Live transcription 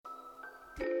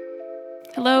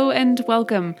Hello and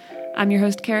welcome. I'm your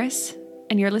host, Karis,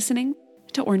 and you're listening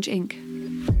to Orange Ink.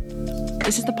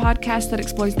 This is the podcast that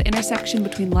explores the intersection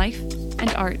between life and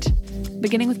art,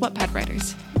 beginning with Wattpad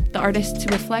writers, the artists who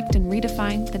reflect and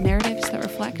redefine the narratives that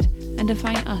reflect and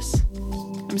define us.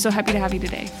 I'm so happy to have you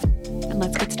today, and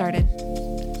let's get started.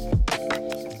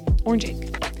 Orange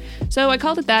Ink. So I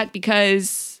called it that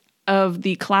because of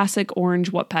the classic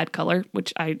orange Wattpad color,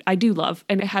 which I do love,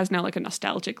 and it has now like a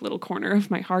nostalgic little corner of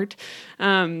my heart.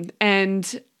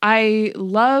 And I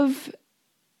love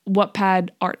Wattpad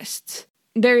artists.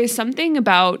 There is something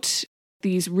about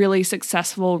these really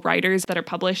successful writers that are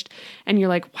published, and you're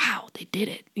like, wow, they did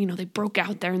it. You know, they broke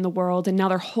out there in the world, and now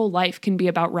their whole life can be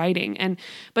about writing.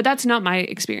 But that's not my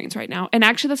experience right now. And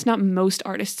actually, that's not most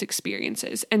artists'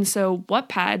 experiences. And so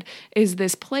Wattpad is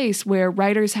this place where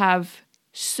writers have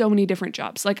so many different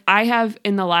jobs. Like I've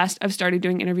started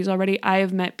doing interviews already. I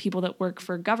have met people that work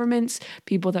for governments,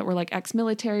 people that were like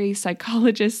ex-military,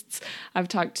 psychologists. I've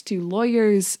talked to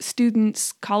lawyers,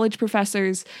 students, college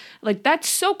professors. Like that's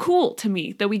so cool to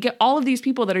me that we get all of these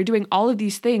people that are doing all of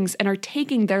these things and are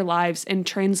taking their lives and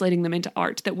translating them into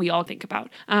art that we all think about.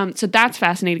 So that's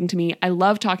fascinating to me. I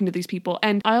love talking to these people.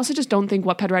 And I also just don't think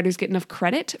Wattpad writers get enough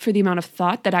credit for the amount of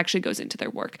thought that actually goes into their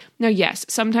work. Now, yes,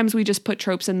 sometimes we just put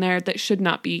tropes in there that should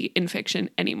not be in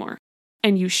fiction anymore.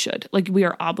 And you should. Like, we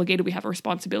are obligated, we have a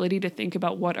responsibility to think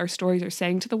about what our stories are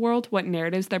saying to the world, what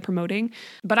narratives they're promoting.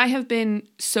 But I have been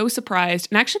so surprised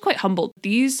and actually quite humbled.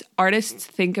 These artists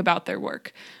think about their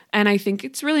work. And I think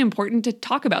it's really important to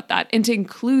talk about that and to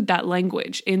include that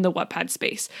language in the Wattpad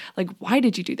space. Like, why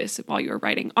did you do this while you were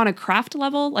writing? On a craft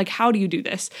level, like, how do you do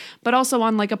this? But also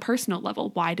on like a personal level,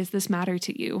 why does this matter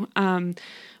to you?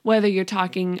 Whether you're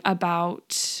talking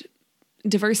about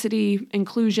diversity,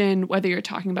 inclusion, whether you're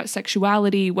talking about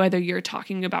sexuality, whether you're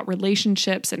talking about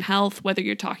relationships and health, whether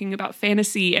you're talking about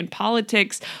fantasy and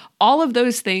politics, all of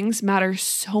those things matter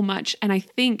so much. And I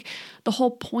think the whole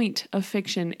point of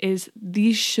fiction is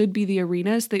these should be the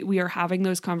arenas that we are having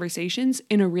those conversations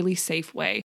in a really safe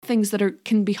way. Things that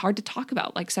can be hard to talk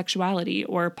about, like sexuality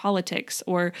or politics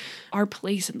or our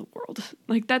place in the world.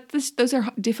 Like those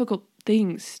are difficult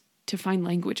things to find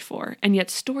language for. And yet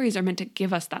stories are meant to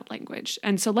give us that language.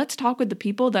 And so let's talk with the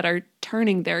people that are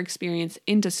turning their experience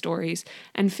into stories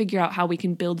and figure out how we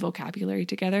can build vocabulary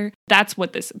together. That's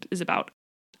what this is about.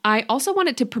 I also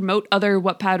wanted to promote other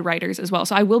Wattpad writers as well.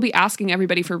 So I will be asking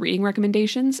everybody for reading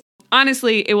recommendations.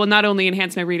 Honestly, it will not only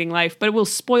enhance my reading life, but it will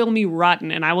spoil me rotten.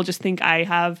 And I will just think I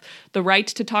have the right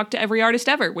to talk to every artist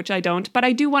ever, which I don't. But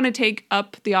I do want to take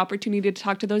up the opportunity to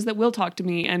talk to those that will talk to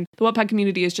me. And the Wattpad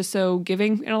community is just so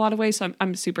giving in a lot of ways. So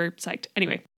I'm super psyched.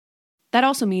 Anyway, that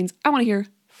also means I want to hear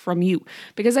from you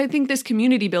because I think this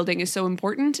community building is so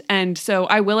important. And so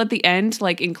I will at the end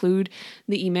like include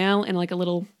the email in like a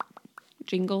little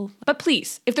jingle. But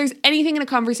please, if there's anything in a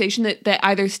conversation that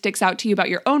either sticks out to you about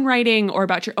your own writing or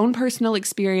about your own personal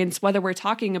experience, whether we're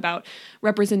talking about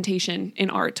representation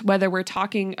in art, whether we're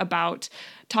talking about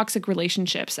toxic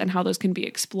relationships and how those can be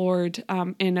explored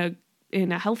in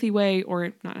a healthy way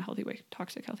or not a healthy way,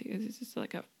 toxic, healthy, is just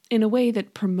like in a way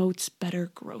that promotes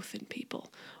better growth in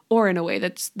people, or in a way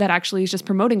that actually is just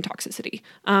promoting toxicity.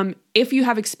 If you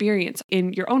have experience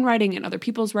in your own writing and other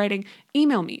people's writing,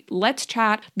 email me. Let's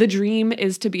chat. The dream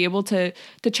is to be able to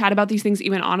chat about these things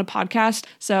even on a podcast.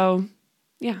 So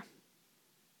yeah.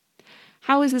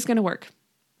 How is this going to work?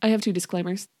 I have 2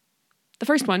 disclaimers. The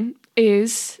first one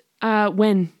is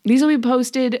when. These will be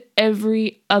posted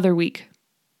every other week.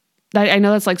 I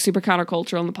know that's like super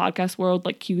countercultural in the podcast world,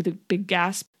 like cue the big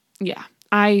gasp. Yeah,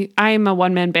 I am a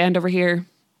one-man band over here,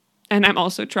 and I'm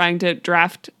also trying to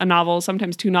draft a novel,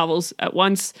 sometimes 2 novels at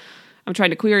once. I'm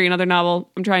trying to query another novel.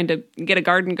 I'm trying to get a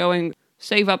garden going,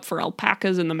 save up for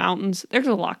alpacas in the mountains. There's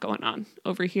a lot going on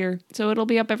over here, so it'll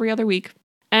be up every other week.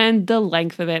 And the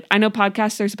length of it. I know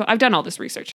podcasts are I've done all this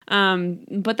research,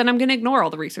 but then I'm going to ignore all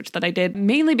the research that I did,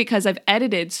 mainly because I've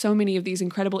edited so many of these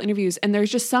incredible interviews, and there's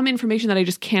just some information that I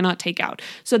just cannot take out.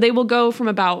 So they will go from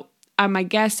about my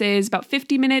guess is about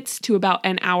 50 minutes to about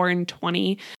an hour and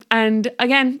 20. And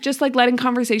again, just like letting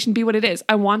conversation be what it is.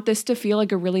 I want this to feel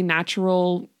like a really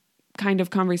natural kind of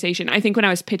conversation. I think when I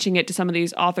was pitching it to some of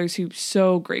these authors who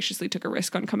so graciously took a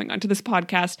risk on coming onto this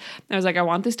podcast, I was like, I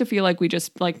want this to feel like we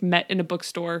just like met in a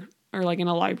bookstore or like in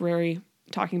a library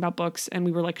talking about books, and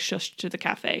we were like shushed to the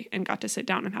cafe and got to sit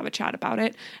down and have a chat about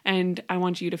it. And I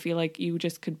want you to feel like you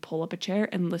just could pull up a chair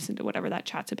and listen to whatever that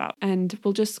chat's about. And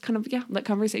we'll just kind of, let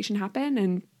conversation happen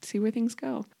and see where things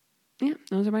go. Yeah,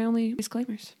 those are my only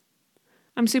disclaimers.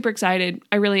 I'm super excited.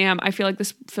 I really am. I feel like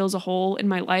this fills a hole in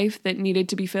my life that needed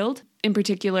to be filled. In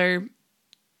particular,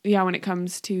 yeah, when it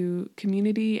comes to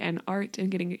community and art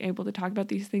and getting able to talk about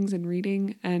these things and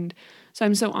reading. And so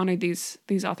I'm so honored these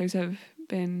authors have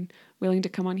been willing to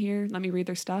come on here, let me read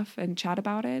their stuff and chat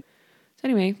about it. So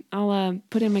anyway, I'll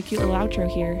put in my cute little outro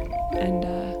here and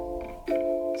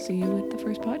see you at the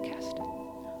first podcast.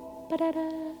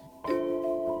 Ba-da-da.